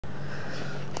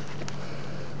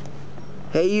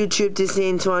Hey YouTube, this is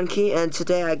Antuonki, and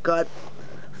today I got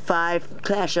 5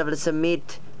 Clash of the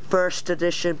Summit first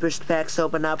edition boost packs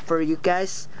open up for you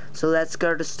guys. So let's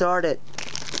get started.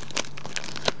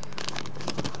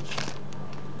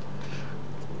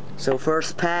 So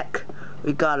first pack,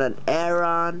 we got an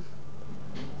Aeron,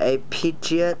 a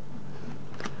Pidgeot,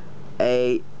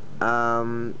 a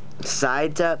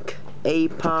Psyduck, a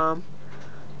Palm,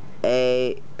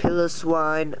 a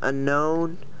Piloswine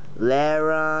Unknown,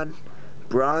 Lairon,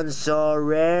 Bronzor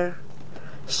Rare,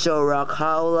 Showrock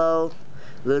Hollow,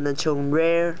 Lunatone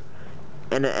Rare,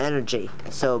 and an Energy.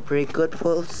 So pretty good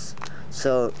pulls.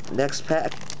 So next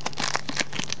pack.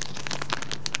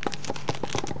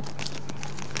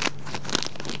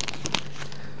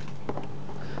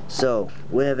 So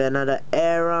we have another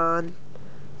Aeron,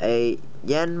 a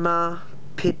Yanma,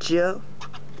 Pidgey,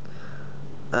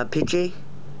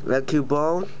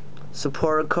 Recubone,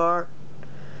 supporter card,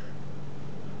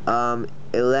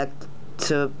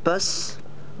 Electabuzz,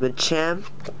 Machamp,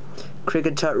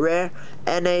 Cricketot Rare,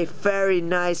 and a very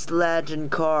nice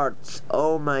legend cards.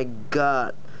 Oh my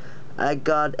god, I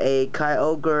got a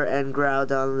Kyogre and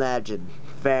Groudon legend.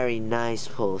 Very nice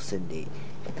pulls indeed.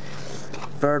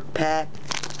 Third pack.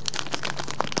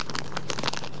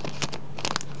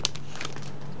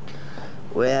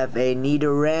 We have a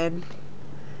Nidoran,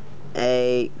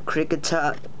 a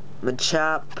Cricketot,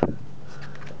 Machop,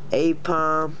 a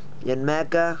Palm,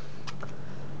 Yanmega,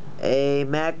 a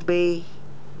Magby,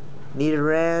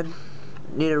 Nidoran,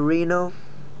 Nidorino,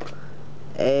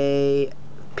 a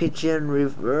Pigeon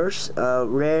Reverse,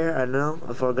 rare, I know,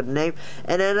 I forgot the name,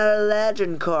 and another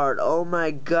legend card. Oh my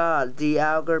god, the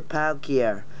Augur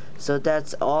Palkia. So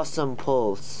that's awesome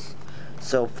pulls.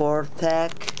 So fourth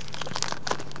pack.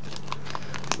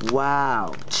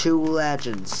 Wow, 2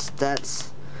 legends.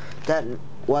 That's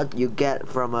what you get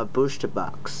from a booster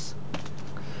box.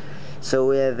 So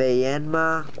we have a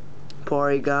Yanma,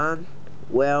 Porygon,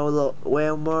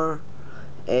 Wailmer,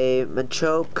 a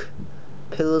Machoke,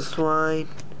 Piloswine,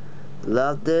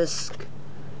 Luvdisc,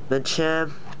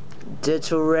 Machamp,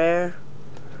 Ditto Rare,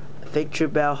 Victory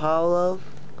Bell Hollow,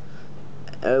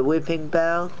 a Whipping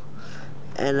Bell,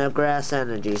 and a Grass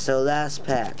Energy. So last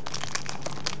pack.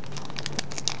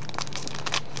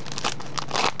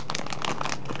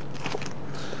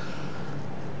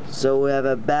 So we have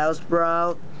a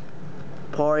Bellsprout,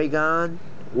 Porygon,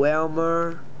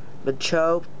 Wailmer,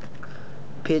 Machoke,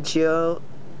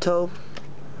 Pidgeotto,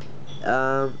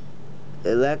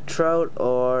 Electrode,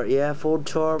 or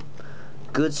Voltorb,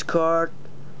 Goods Card,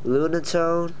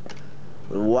 Lunatone.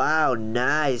 Wow,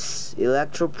 nice.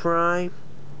 Electro Prime,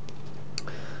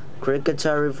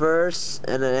 Cricketot Reverse,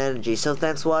 and an Energy. So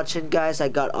thanks for watching, guys. I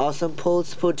got awesome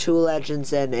pulls for 2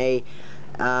 legends and a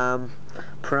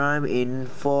Prime in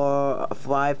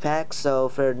 5 packs. So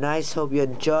very nice. Hope you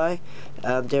enjoy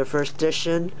their first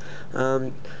edition.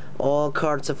 All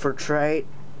cards are for trade,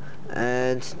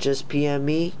 and just PM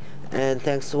me. And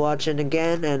thanks for watching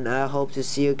again, and I hope to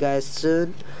see you guys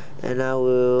soon. And I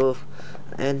will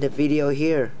end the video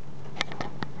here.